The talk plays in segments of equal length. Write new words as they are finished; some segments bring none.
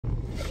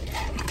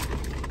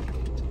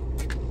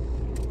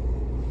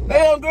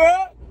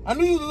girl. I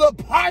knew you was a little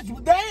parched,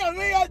 but damn,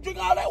 you ain't gotta drink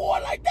all that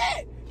water like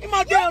that. Give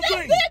my damn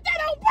drink. You did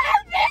that on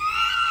purpose!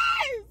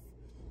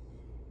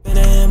 Been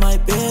in my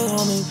big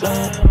homie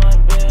blood.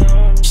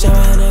 Show a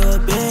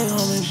nigga big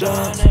homie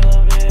blood.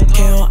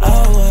 Came on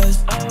out west,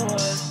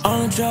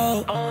 on the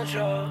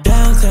drug,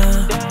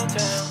 downtown.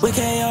 We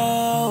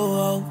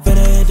KO,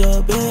 finna hit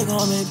the big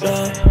homie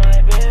blood.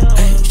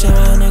 Hey, show a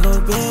nigga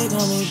big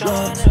homie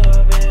blood.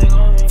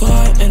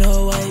 Far in the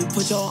way,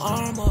 put your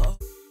arm up.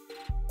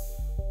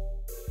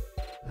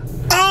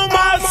 On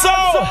my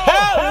soul,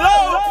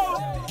 hello,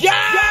 gang!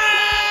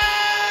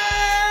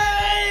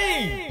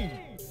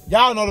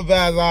 Y'all know the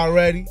vibes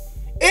already.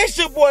 It's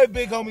your boy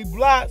Big Homie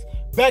Blocks,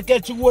 back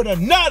at you with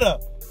another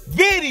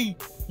video.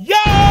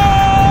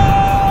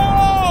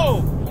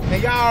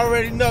 And y'all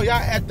already know, y'all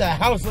at the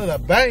house of the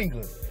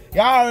bangers.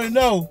 Y'all already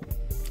know,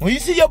 when you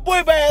see your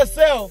boy by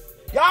himself,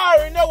 y'all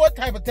already know what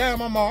type of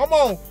time I'm on. I'm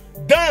on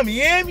dumb,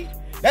 you hear me?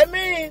 That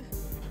means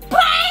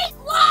break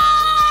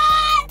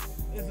one!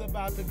 It's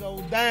about to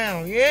go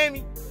down, you hear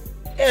me?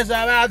 It's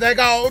about to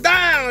go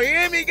down, you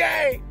hear me,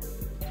 gang?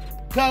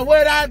 Cause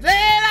what I said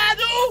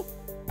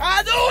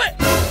I do it.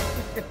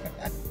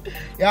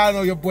 Y'all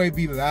know your boy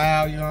be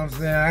loud, you know what I'm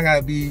saying? I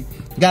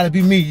gotta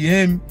be me, you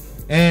hear me?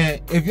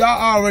 And if y'all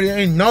already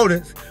ain't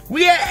noticed,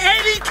 we at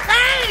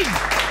 80K!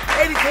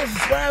 80K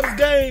subscribers,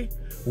 gang.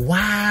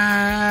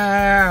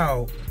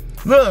 Wow.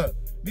 Look,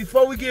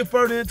 before we get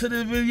further into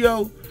this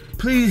video,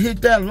 please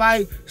hit that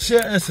like,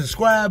 share, and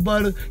subscribe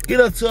button. Get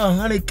up to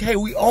 100K.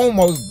 We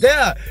almost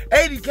there.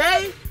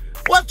 80K?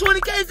 What's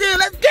 20K then?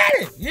 Let's get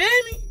it. You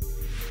hear me?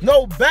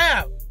 No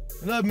bad.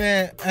 Look,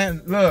 man,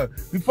 and look,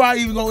 before I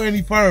even go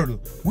any further,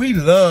 we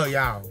love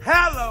y'all.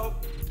 Hello.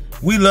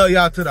 We love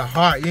y'all to the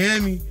heart. You hear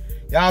me?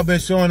 Y'all been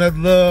showing us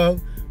love,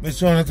 been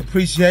showing us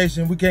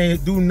appreciation. We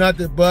can't do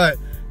nothing but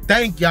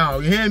thank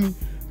y'all. You hear me?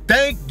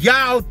 Thank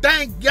y'all,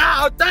 thank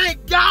y'all,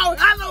 thank y'all.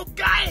 Hello,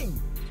 gang.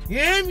 You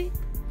hear me?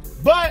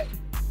 But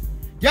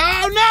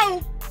y'all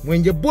know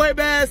when your boy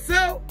bad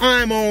self,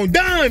 I'm on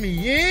dummy.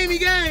 You hear me,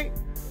 gang?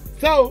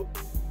 So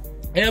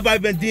everybody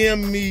been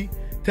DMing me,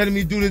 telling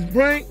me to do this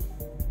prank.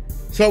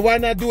 So why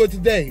not do it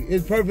today?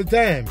 It's perfect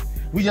time.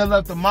 We just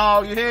left the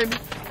mall. You hear me?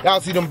 Y'all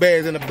see them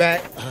bears in the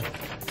back.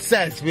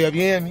 Satisfied,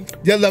 you hear me?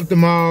 Just left the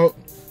mall.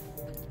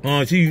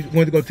 She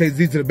went to go take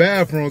Z to the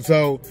bathroom,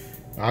 so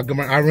I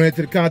ran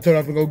to the car, told her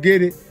I'm gonna go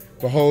get it.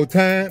 The whole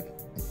time,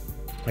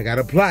 I got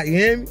a plot, you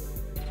hear me?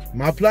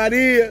 My plot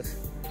is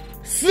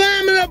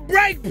slamming a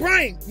brake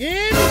prank, you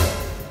hear me?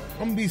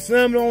 I'm gonna be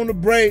slamming on the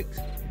brakes.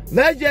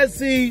 Let's just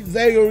see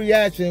ZAVIA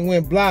reaction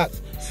when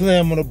Blocks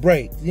slam on the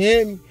brakes, you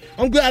hear me?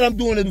 I'm glad I'm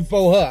doing it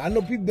before her. I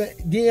know people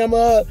DM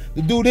her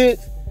to do this,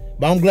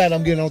 but I'm glad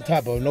I'm getting on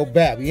top of her, no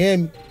bap, you hear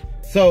me?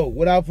 So,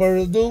 without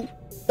further ado,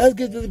 let's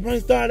get this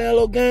prank started,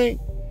 hello gang.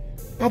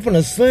 I'm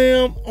finna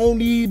slam on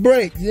these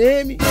brakes, you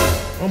hear me?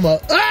 I'm a,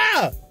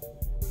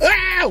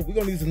 we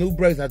gonna need some new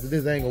brakes after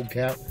this, I ain't gonna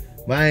cap.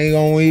 But I ain't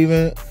gonna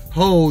even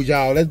hold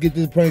y'all. Let's get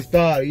this prank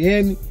started, you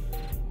hear me?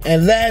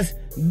 And let's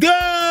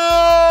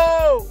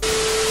go!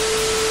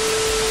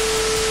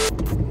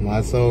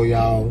 My soul,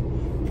 y'all,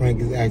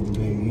 prank is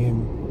activated, you hear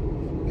me?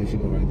 There she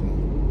go right there.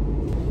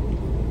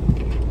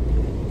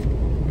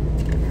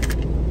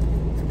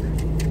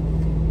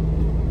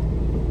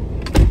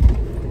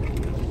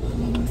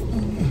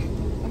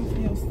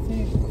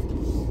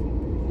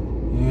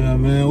 Yeah,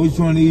 man, what you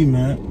trying to eat,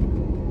 man?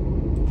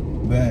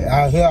 Man,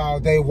 out here all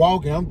day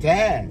walking, I'm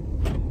tired.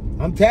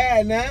 I'm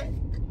tired now.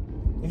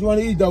 What you want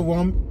to eat, though,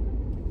 woman?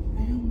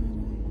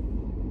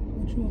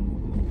 What you want?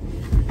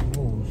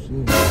 Oh,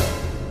 shit.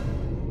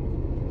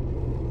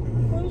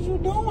 What is you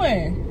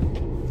doing?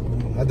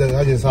 I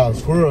just saw a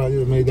squirrel. I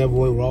just made that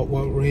boy walk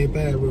ran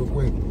past real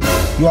quick.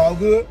 You all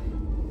good?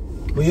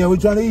 But yeah, what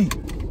you trying to eat?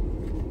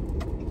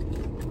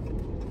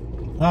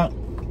 Huh?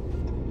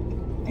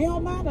 It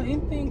don't matter.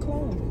 Anything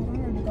closed. I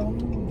heard to go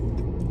home.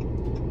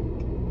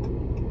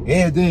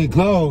 Everything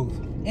closed.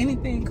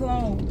 Anything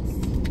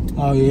closed.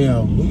 Oh,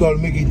 yeah. We go to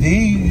Mickey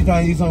D's. You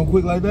trying to eat something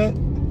quick like that?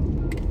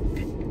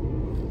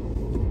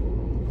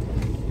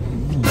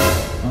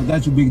 I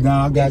got you, big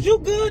dog. I got you. You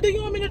good? Do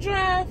you want me to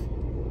drive?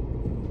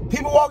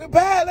 People walking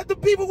past. Let the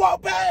people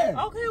walk past.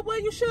 Okay, well,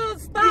 you should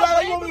stop.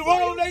 You want me to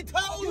roll on their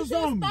toes or You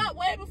something? should stop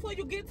way before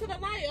you get to the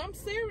light. I'm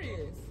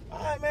serious. All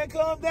right, man,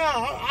 calm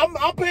down.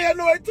 I'm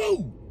paranoid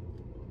too.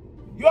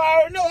 You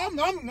already know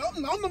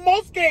I'm the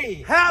most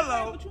scared.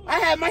 Hello. I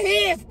had my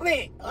head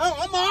split.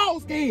 I'm all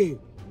scared.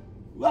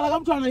 Well,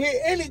 I'm trying to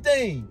hit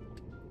anything.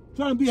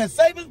 Trying to be as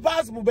safe as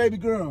possible, baby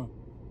girl.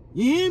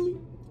 You hear me?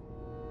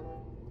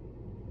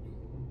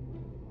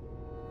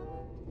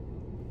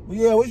 Well,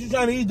 yeah, what you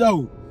trying to eat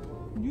though?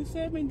 You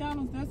said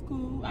McDonald's, that's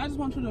cool. I just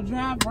want you to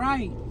drive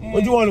right.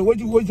 What you want? What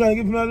you trying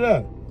to get from out of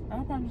that?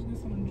 I'll probably just get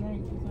some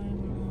drinks.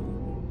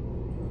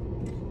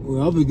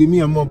 Well, I'm gonna give me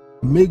a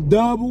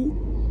McDouble.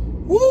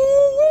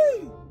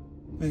 Woo-wee!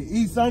 And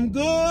eat something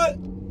good.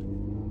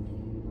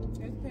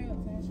 Just pay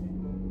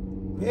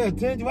attention. Pay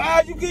attention.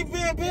 Why you keep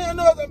being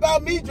paranoid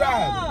about me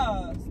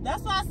driving?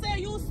 That's why I said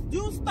you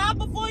stop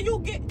before you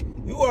get.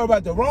 You worry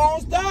about the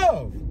wrong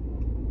stuff.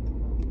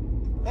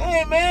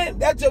 Hey, man,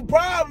 that's your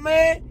problem,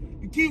 man.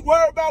 You keep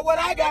worrying about what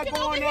I got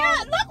going on.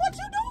 Look what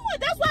you doing.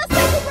 That's why I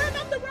said you worrying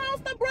about the wrong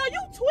stuff, bro.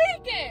 You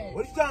tweaking.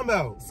 What you talking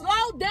about?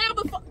 Slow down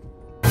before.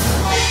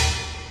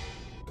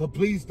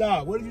 Complete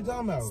stop. What are you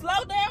talking about?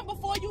 Slow down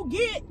before you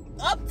get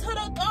up to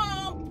the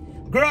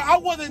Girl, I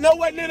wasn't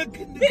nowhere near the car.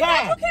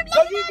 You keep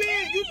So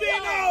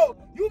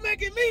you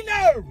making me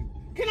nervous.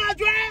 Can I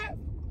drive?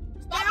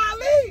 Stop. I'll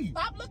leave.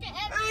 Stop looking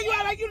at me. Man, you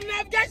act like you the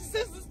navigation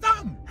system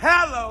something.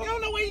 Hello. You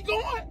don't know where you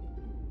going.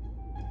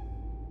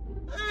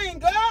 I ain't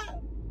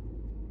God.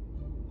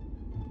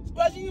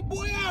 Scratching your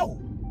boy out.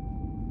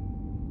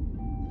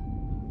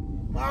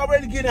 I'm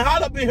already getting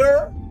hot up in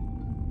here.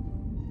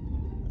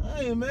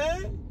 Hey,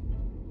 man.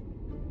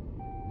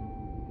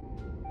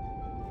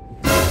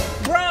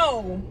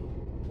 Bro.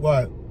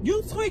 What?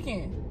 You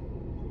tweaking.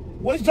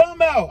 What you talking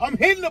about? I'm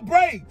hitting the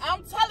brakes.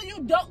 I'm telling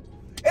you, don't.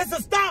 It's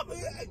a stop.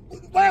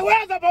 Where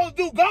was I supposed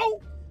to do?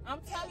 Go?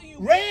 I'm telling you.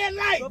 Red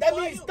light. That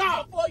means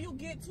stop. Before you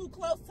get too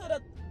close to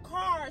the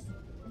cars,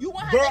 you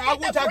want to Girl, have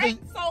to hit the brake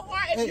so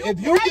hard. If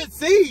you can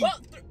see,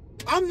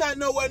 I'm not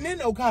nowhere near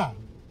no car.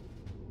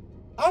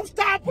 I'm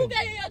stopping. Who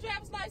gave you your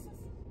driver's license?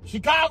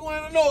 Chicago,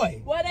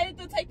 Illinois. Well, they need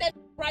to take that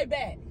right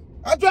back.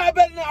 I drive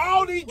better than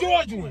all these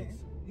Georgians.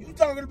 You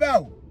talking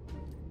about?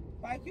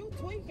 Like, you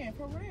tweaking,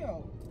 for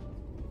real.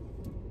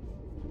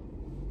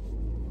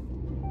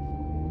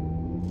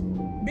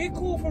 Be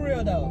cool for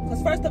real, though.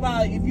 Because first of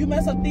all, if you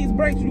mess up these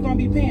brakes, you're going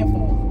to be paying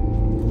for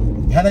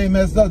them. How they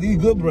messed up? These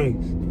good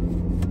brakes.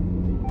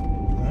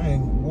 I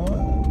ain't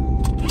one.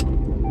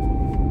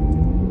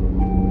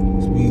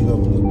 Speed up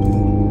a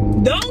little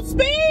bit. Don't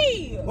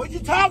speed! What you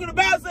talking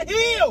about? It's a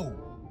hill.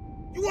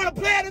 You want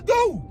to play it to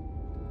do?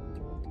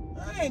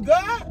 I ain't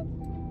God.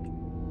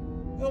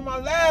 You on my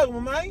last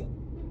one, man.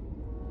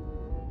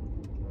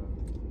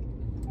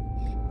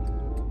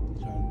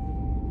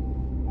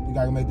 Think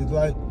I can make this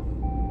light?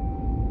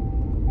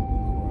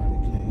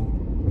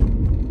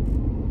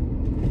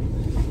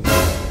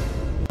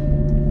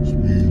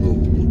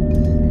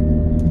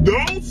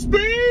 Don't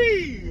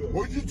speed!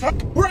 What you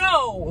talking?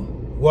 Bro!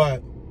 What?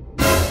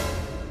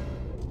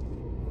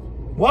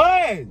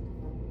 What?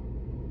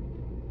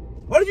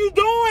 What are you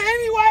doing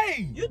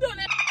anyway? You doing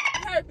that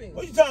on purpose.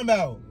 What you talking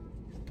about?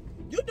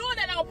 You doing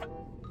that on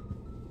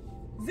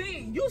purpose.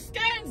 Z, you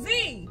scaring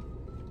Z.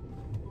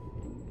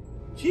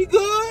 She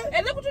good?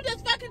 And look what you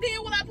just fucking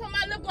did when I put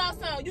my lip gloss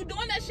on. You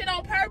doing that shit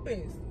on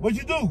purpose. What'd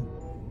you do?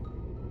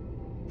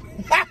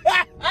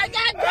 I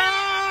got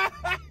good.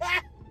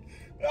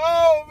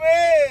 Oh,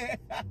 man.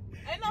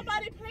 Ain't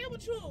nobody playing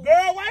with you.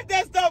 Girl, wipe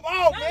that stuff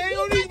off, No, man. You you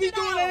don't need to be wipe it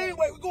doing off. that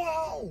anyway. We going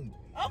home.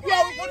 Okay. You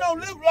always put on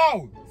lip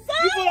gloss. So?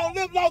 You put on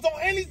lip gloss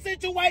on any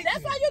situation.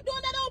 That's why you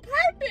doing that on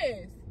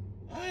purpose.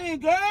 I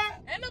ain't girl.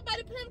 Ain't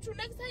nobody playing with you.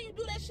 Next time you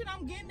do that shit,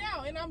 I'm getting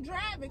out and I'm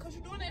driving because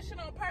you're doing that shit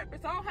on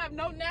purpose. I don't have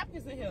no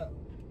napkins in here.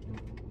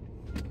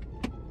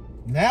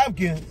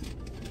 Napkins?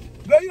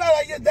 Girl, you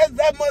act like that's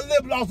that much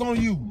lip gloss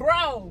on you.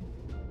 Bro.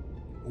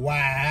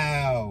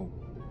 Wow.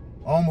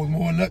 Almost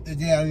more left to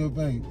get out of your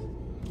face.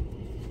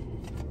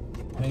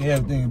 Make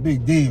everything a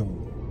big deal.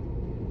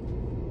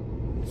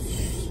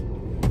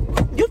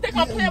 You think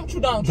I'm playing with you,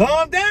 don't you?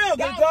 Calm down,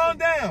 girl, calm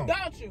down.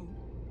 Don't you?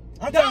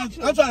 I'm trying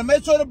to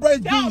make sure the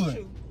brakes Don't good.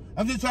 you?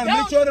 I'm just trying to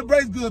make sure the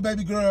brakes good,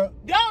 baby girl.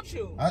 Don't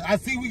you? I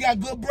see we got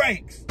good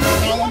brakes. You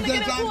want to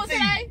get into it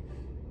today?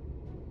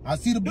 I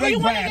see the Do brake you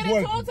want to pads get into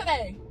it working.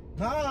 today?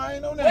 Nah, I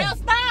ain't on that. Well,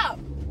 stop.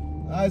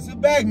 All right,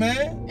 sit back,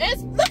 man.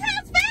 Look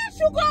how fast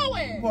you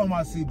going. Put on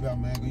my seatbelt,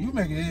 man. You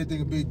making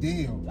everything a big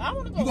deal. I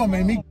want to go. You gonna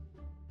make me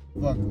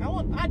fuck.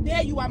 I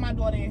dare you out my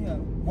daughter in here.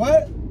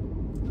 What?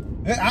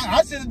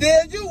 I should have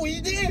dared you when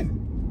you did.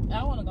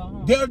 I want to go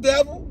home.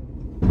 Daredevil.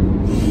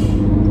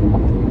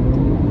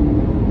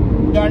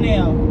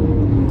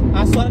 Darnell,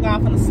 I swear to God,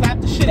 I'm gonna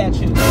slap the shit at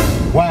you.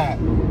 Why?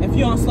 If you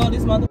don't slow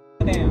this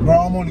motherfucker down. Bro,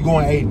 I'm only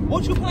going 80.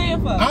 What you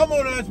playing for? I'm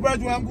on the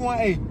expressway, I'm going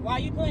 80. Why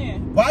you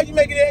playing? Why you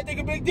making everything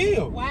a big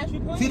deal? Why is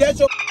you playing? See, that's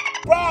your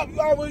problem.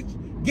 You always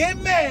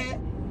get mad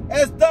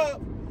and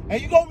stuff,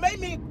 and you gonna make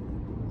me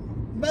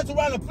mess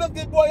around and flip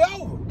this boy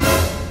over.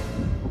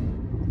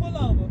 Pull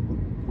over.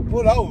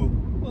 Pull over?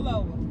 Pull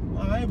over.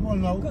 I ain't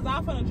pulling over. Cause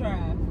I'm finna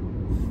drive.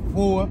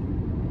 For?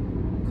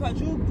 Cause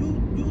you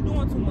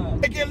doing too much.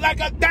 Making like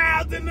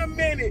 1,000 a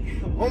minute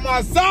on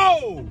my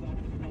soul.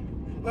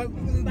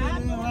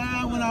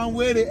 When I'm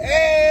with it.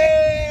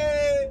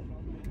 Hey!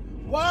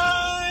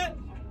 What?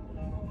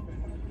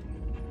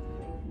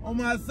 On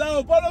my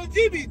soul. Polo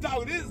G be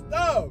talking this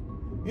stuff.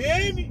 You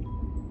hear me?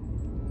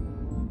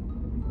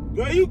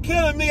 Girl, you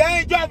killing me. I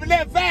ain't driving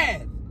that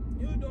fast.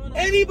 You doing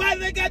Anybody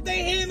that got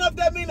their hand up,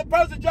 that mean the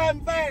person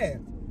driving fast.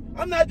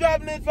 I'm not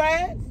driving this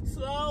fast.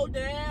 Slow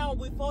down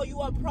before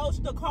you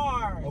approach the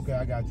cars. Okay,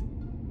 I got you.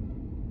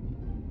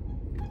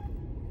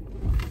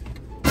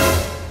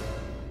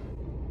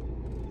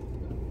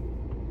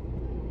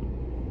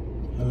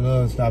 I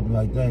love stopping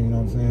like that, you know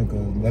what I'm saying?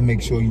 Because that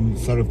makes sure you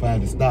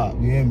certified to stop,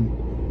 you hear me?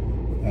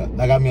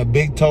 I got me a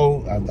big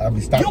toe, I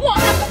be stopping. You won't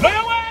have to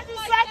Man, why are you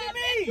stopping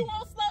me? You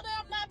won't slow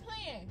down, I'm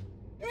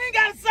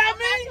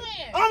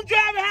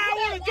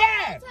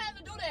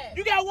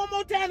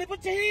time to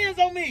put your hands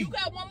on me. You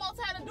got one more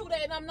time to do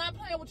that, and I'm not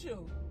playing with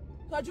you.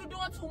 Because you're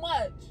doing too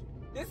much.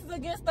 This is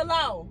against the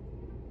law.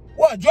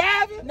 What,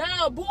 driving?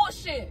 No,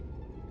 bullshit.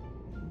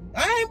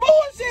 I ain't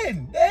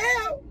bullshitting. The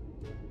hell?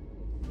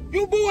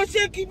 You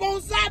bullshit, keep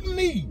on stopping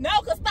me. No,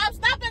 because stop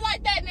stopping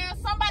like that now.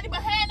 Somebody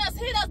behind us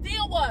hit us,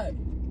 then what?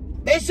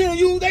 They should have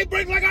used they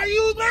brake like I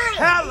used mine.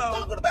 Hello.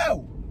 What you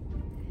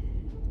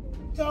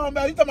talking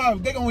about? You talking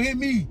about they gonna hit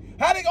me.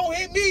 How they gonna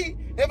hit me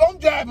if I'm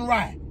driving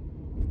right?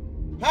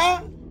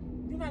 Huh?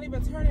 You're not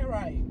even turning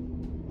right.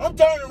 I'm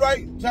turning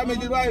right. Should I make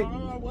this right?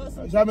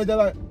 Should I make that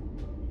right?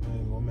 I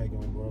ain't gonna make it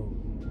on bro.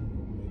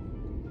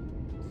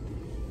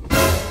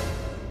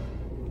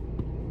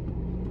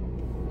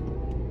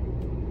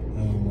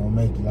 I ain't gonna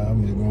make it like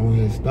I'm just gonna go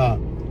ahead and stop.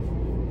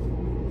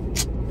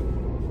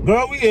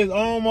 Girl, we is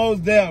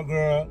almost there,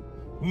 girl.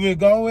 We will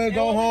go ahead and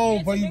go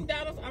home for you.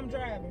 McDonald's, I'm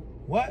driving.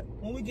 What?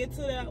 When we get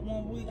to that,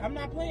 I'm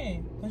not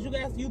playing. Because you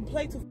guys, you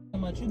play too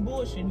much. You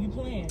bullshitting, you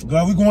playing.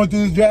 Girl, we going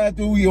through this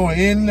drive-through, we on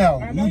in and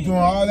out. You doing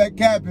all that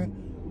capping.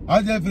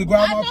 I just finna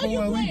grab my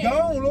phone and we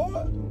gone,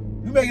 Lord.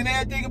 You making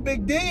everything a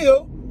big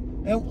deal.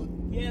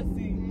 And yes,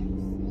 see.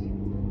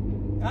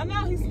 I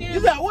know he's scared.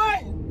 You said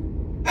what?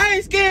 I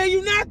ain't scared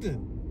you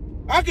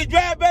nothing. I can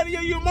drive better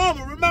than your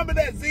mama. Remember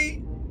that,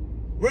 see?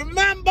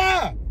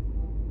 Remember.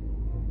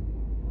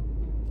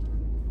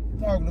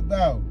 Talking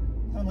about.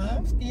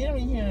 I'm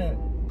scaring her.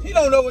 She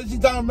don't know what she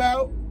talking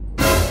about.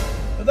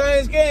 Cause I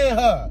ain't scaring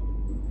her.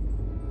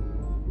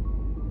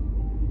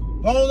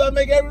 As long as I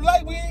make every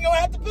light, we ain't gonna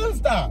have to pit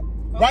stop.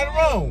 Okay. Right or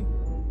wrong?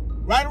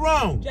 Right or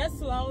wrong? Just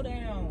slow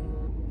down.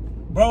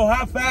 Bro,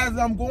 how fast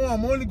I'm going?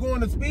 I'm only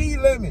going the speed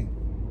limit.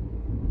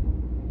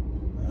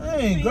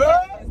 Hey,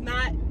 girl. It's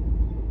not.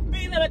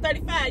 Speed limit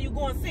 35, you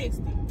going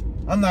 60.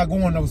 I'm not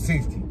going no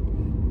 60.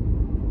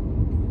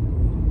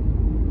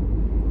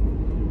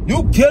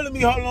 You killing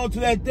me holding on to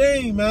that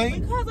thing,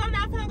 man. Because I'm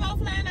not gonna go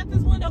flying out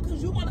this window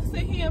because you want to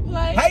sit here and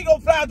play. How you gonna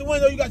fly out the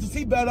window? You got your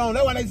seatbelt on.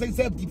 That's why they say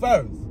safety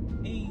first.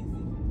 Easy.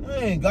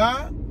 Hey,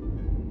 God.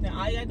 Now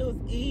all you gotta do is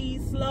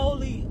ease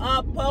slowly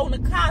up on the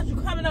cars. You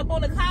coming up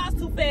on the cars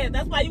too fast.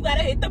 That's why you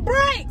gotta hit the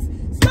brakes.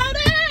 Slow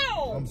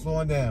down. I'm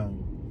slowing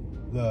down.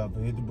 Love,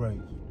 but hit the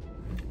brakes.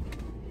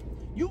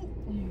 You.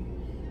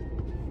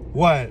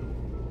 What?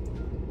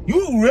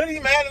 You really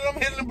mad that I'm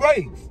hitting the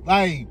brakes?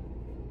 Like,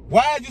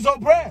 why are you so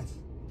pressed?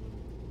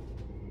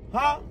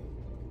 Huh?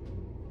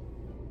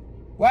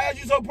 Why are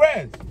you so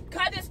pressed?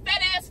 Cause this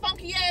fat ass,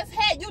 funky ass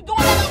head, you doing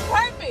that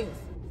on purpose.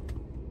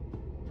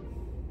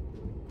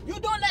 You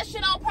doing that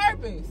shit on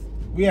purpose.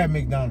 We at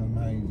McDonald's,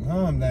 man.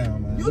 Calm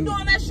down, man. You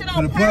doing that shit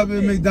on purpose. To the pub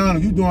at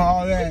McDonald's, you doing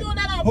all that. You doing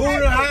that on Who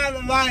purpose. the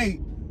hell, like,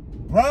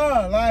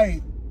 bruh,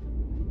 like,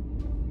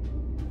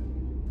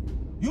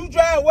 you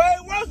drive way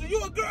worse than you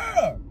a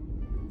girl.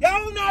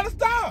 Y'all don't know how to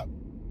stop.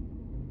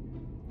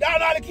 Y'all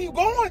know how to keep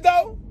going,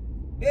 though.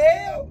 The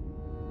hell?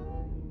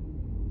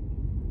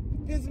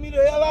 Piss me the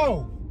hell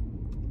off.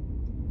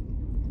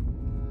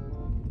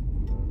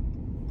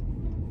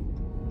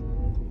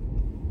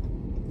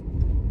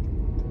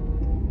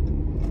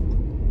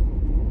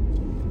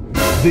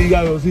 Do you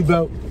got a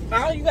seatbelt?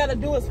 All you gotta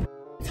do is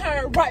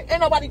turn right. Ain't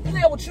nobody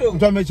playing with you. I'm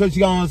trying to make sure she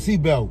got on her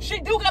seatbelt. She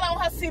do got on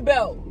her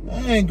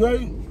seatbelt. Dang, girl.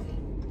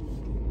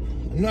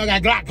 You know I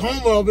got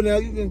glaucoma over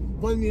there. You been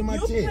putting me in my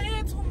chest. You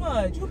playing too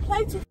much. You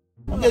play too much.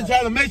 I'm just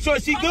trying to make sure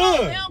she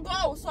good. Now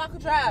go so I can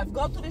drive.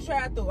 Go through the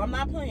drive-through. I'm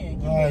not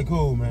playing. All right,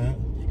 cool, man.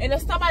 And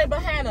there's somebody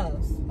behind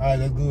us. All right,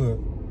 that's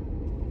good.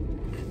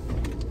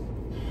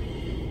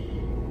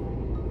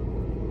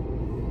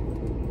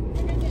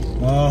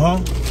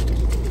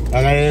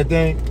 I got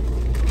everything.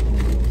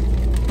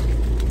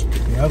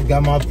 Yeah, I've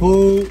got my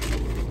food.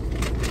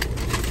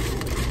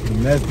 You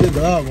messed it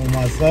up on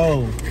my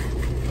soul.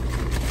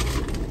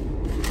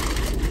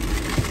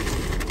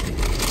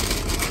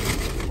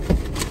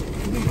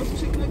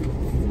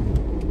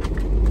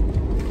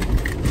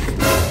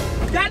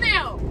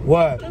 Donnell!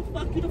 What?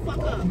 Fuck you the fuck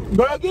up.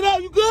 Girl, get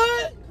up, you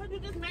good? Because you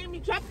just made me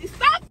drop these.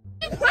 Stop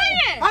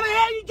playing! How the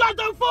hell you dropped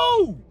that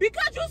food?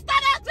 Because you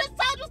started, I just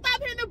told you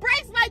stop hitting the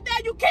brakes like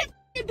that. You keep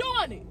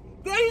doing it.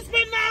 Girl, you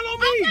spending all on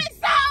me. Okay,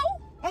 so?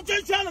 I'm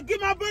just trying to get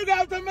my burger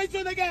out to make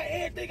sure they got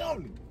everything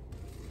on it.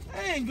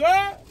 Dang,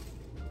 girl.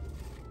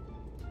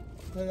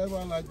 Okay, that's why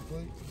I like to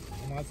play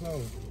on my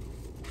soul.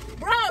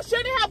 Bro,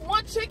 shouldn't have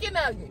one chicken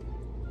nugget.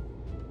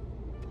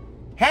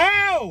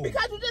 How?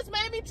 Because you just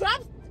made me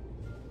drop.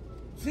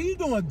 See, you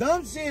doing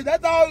dumb shit.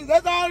 That's all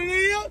it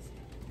is?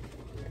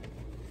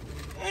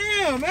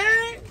 Damn,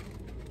 man.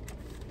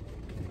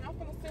 I'm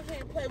gonna sit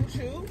here and play with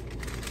you.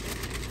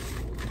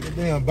 That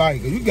damn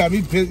bike. You got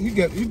me pissed.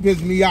 You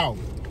pissed me off.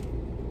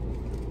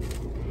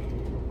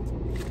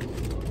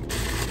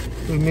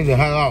 Pissed me the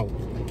hell off.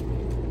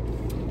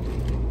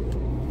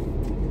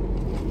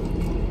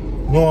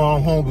 No,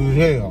 I'm hungry as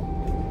hell.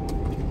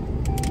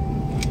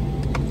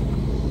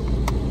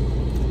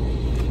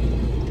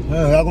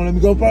 Hey, y'all gonna let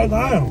me go first?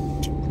 I am.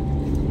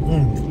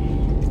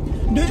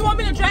 Do you want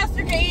me to drive so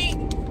you can eat?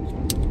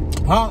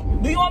 Huh?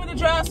 Do you want me to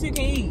drive so you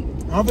can eat?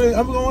 I'm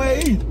gonna go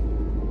ahead and eat.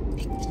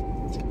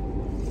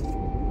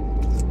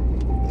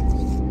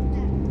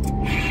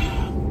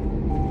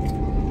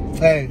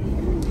 Hey.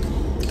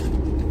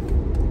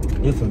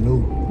 It's a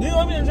new. Do you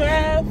want me to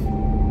drive?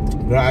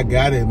 Girl, I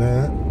got it,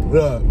 man.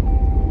 Look.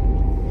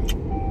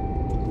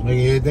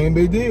 Making everything a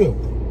big deal.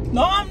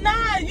 No, I'm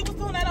not. You was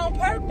doing that on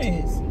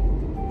purpose.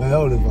 Man,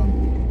 hold it for me.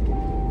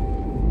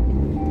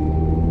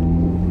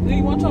 Do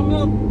you want your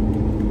milk?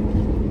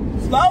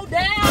 Slow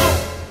down.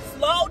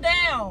 Slow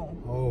down.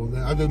 Oh,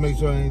 I just make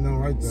sure I ain't nothing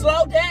right there.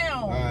 Slow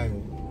down. All right.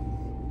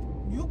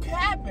 You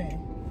capping.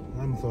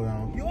 I'm slow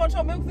down. You want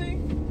your milk tea?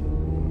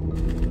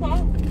 Huh?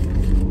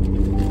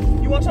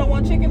 You want your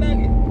one chicken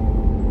nugget?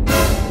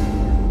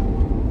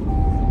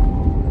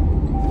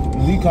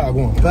 These cars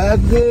going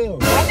fast as hell.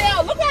 Right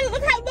now, look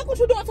what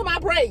you doing to my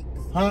brakes.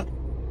 Huh?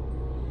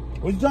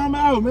 What you talking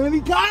about, man?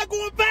 These cars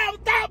going fast.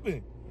 Stop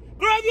it.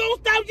 Girl, if you don't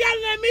stop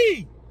yelling at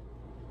me.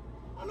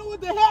 I know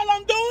what the hell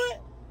I'm doing.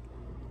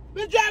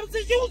 Been driving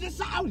since you was in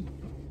Saudi.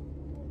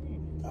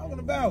 Talking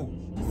about.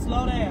 Just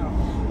slow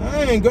down.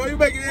 Dang, girl, you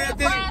making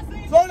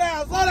everything. Slow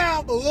down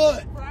for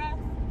what? Fries?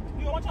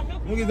 You want your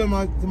milk? Let me get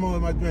some more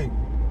of my drink.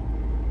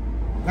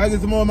 Can I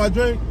get some more of my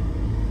drink?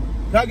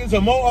 Can I get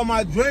some more of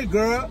my drink,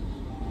 girl?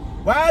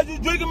 Why are you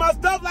drinking my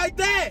stuff like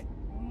that?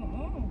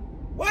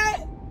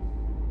 What?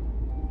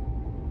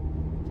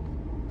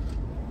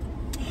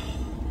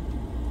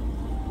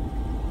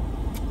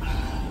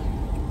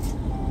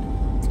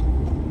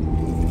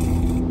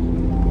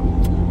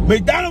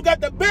 McDonald's got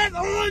the best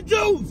orange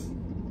juice.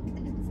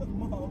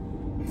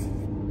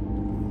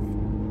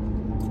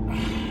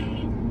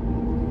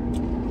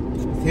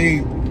 See,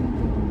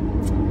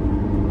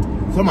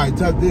 somebody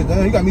touch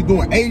this. He got me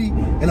doing 80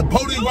 and the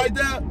police right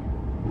there.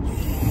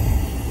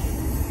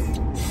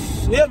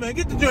 Yeah, man,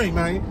 get the drink,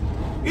 man.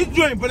 Get the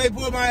drink before they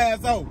pull my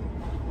ass over.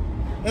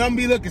 And I'm gonna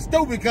be looking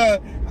stupid because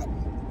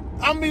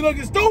I'm gonna be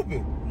looking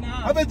stupid.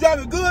 Nah. I've been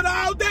driving good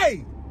all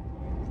day.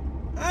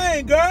 I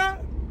ain't, girl.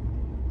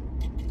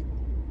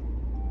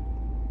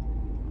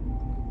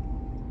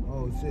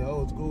 Oh, shit,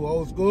 old school,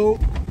 old school.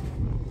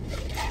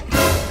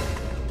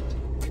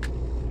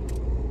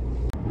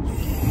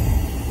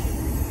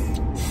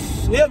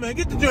 Yeah, man,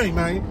 get the drink,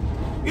 man.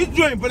 Get the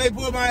drink before they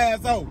pull my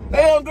ass over.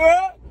 Damn,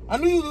 girl. I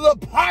knew you was a little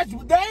parched,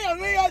 but damn,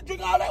 you ain't gotta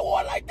drink all that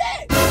water like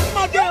that. Get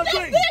my damn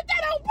drink. You did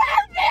that on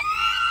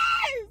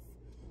purpose!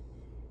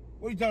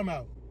 What you talking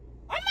about?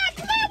 I'm not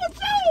playing with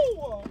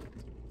you!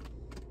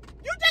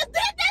 You just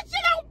did that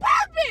shit on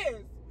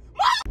purpose!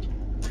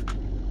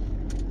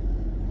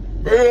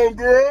 Damn,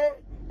 girl.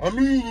 I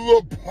knew you was a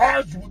little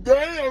parched, but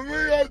damn, you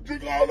ain't gotta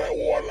drink all that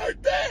water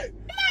like that.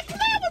 I'm not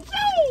playing with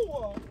you!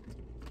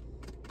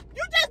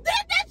 You just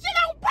did that shit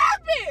on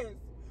purpose!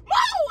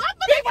 Move! I'm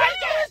finna Why you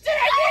doing this shit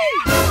at me?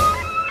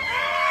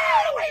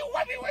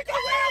 Wait, go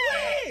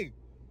away!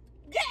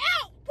 Get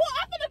out! Pull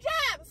up in the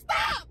drive!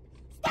 Stop!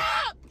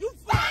 Stop! You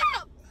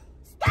stop!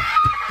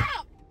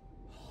 Stop!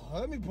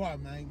 Let me part,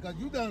 man, because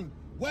you done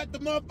wet the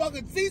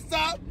motherfucking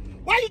seesaw.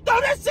 Why you throw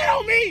that shit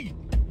on me?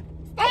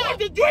 Stop. I want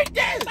to drink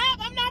this! Stop!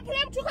 I'm not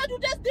playing with you because you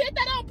just did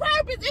that on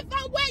purpose. If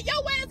I'm wet,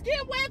 your ass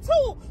getting wet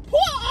too. Pull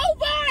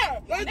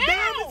over! That's now.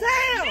 dumb as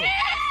hell!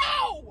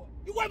 Now.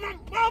 You want my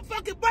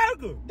motherfucking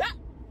burger!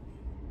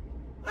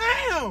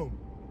 Damn!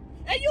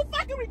 And you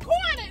fucking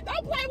recording.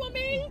 Don't play with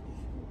me.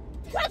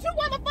 Because you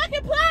want to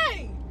fucking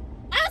play.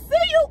 I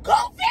see you,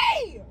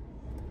 goofy.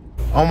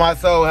 On my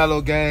soul,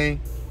 hello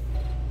gang.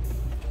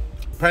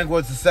 Prank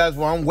was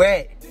successful. I'm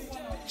wet.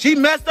 She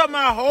messed up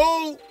my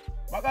whole.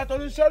 I gotta throw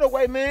this shirt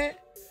away, man.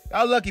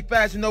 Y'all lucky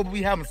Fashion Nova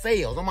be having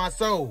sales on my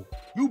soul.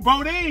 You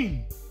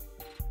Bodine.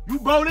 You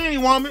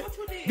Bodine, woman. What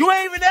you did? You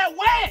ain't even that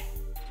wet.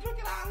 Look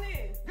at all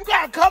this. You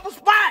got a couple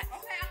spots.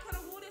 Okay, I could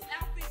have wore this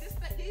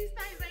outfit. These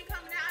things ain't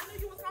coming out. I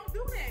knew you was gonna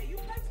do that. You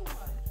play too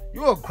much.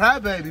 You a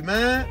crybaby,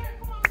 man.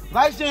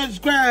 Like, share, and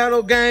subscribe,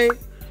 hello gang.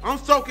 I'm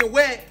soaking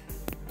wet.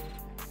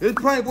 This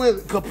prank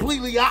went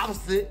completely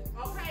opposite.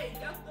 Okay,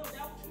 that's what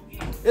you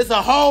get. It's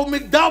a whole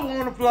McDouble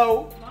on the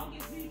floor. Don't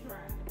get me dry.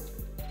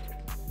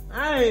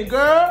 I ain't,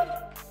 girl.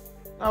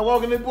 I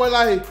walking this boy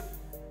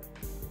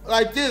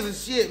like this and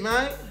shit,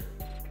 man.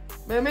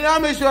 Man, y'all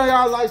make sure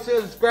y'all like,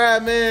 share,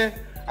 subscribe, man.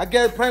 I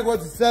guess prank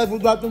was successful.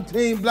 Got them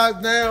team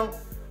blocks down.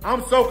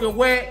 I'm soaking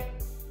wet.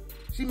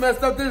 She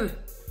messed up this.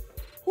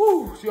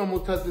 Whoo, she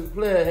almost touched this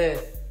player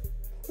hat.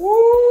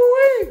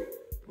 Woo-wee.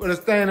 Put a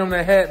stain on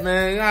that hat,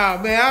 man.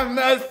 Oh, man, I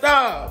messed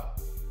up.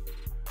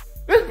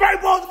 This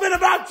prank supposed to been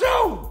about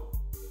you.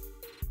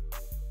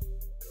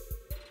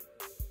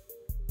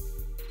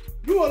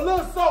 You a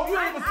little soaked. You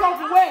ain't even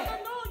soaking I wet. should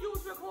have known you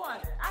was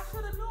recording. I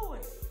should have knew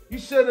it. You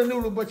should have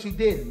noodled, but you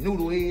didn't.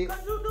 Noodlehead.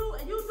 Cause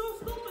you do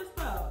stupid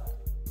stuff.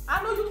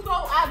 I knew you was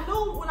gonna. I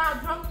knew when I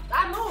drunk.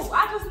 I knew.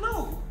 I just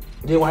knew.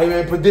 Then why you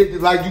ain't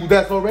predicted like you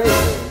that's already?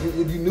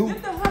 If you knew.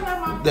 Get the hell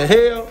out of my The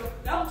hell?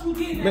 That's what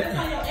you did. That's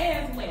how your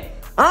ass went.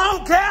 I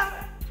don't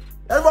care.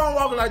 That's why I'm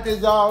walking like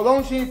this, y'all.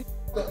 Don't she?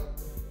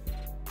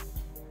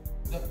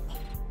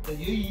 The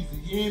easy,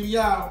 you hear me,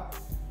 y'all?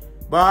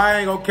 But I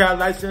ain't gonna care.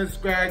 Like, share,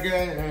 subscribe,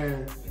 gang.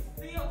 It's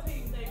still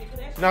team, baby.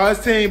 No,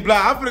 it's Team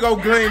Block. I'm finna go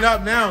clean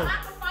up now. I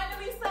can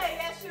finally say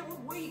that shit was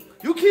weak.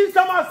 You keep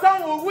talking about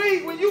something was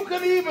weak when you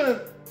couldn't even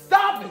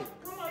stop it.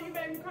 Come on, you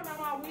you made me come out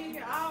my wig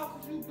and all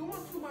because you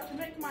doing too much and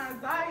making my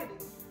anxiety.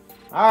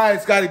 All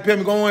right, Scotty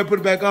Pimpin, go on and put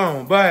it back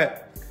on.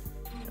 But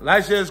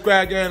like, share,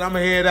 subscribe again. I'm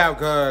going to head out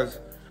because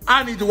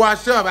I need to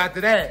wash up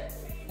after that.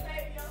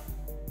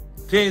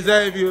 Team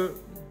Xavier.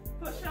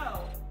 For sure.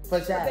 For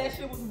sure. That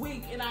shit was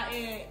weak and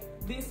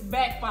this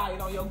backfired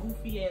on your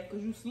goofy ass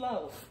because you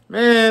slow.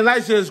 Man,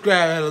 like, share,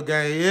 subscribe, Hello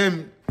Gang. You hear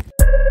me?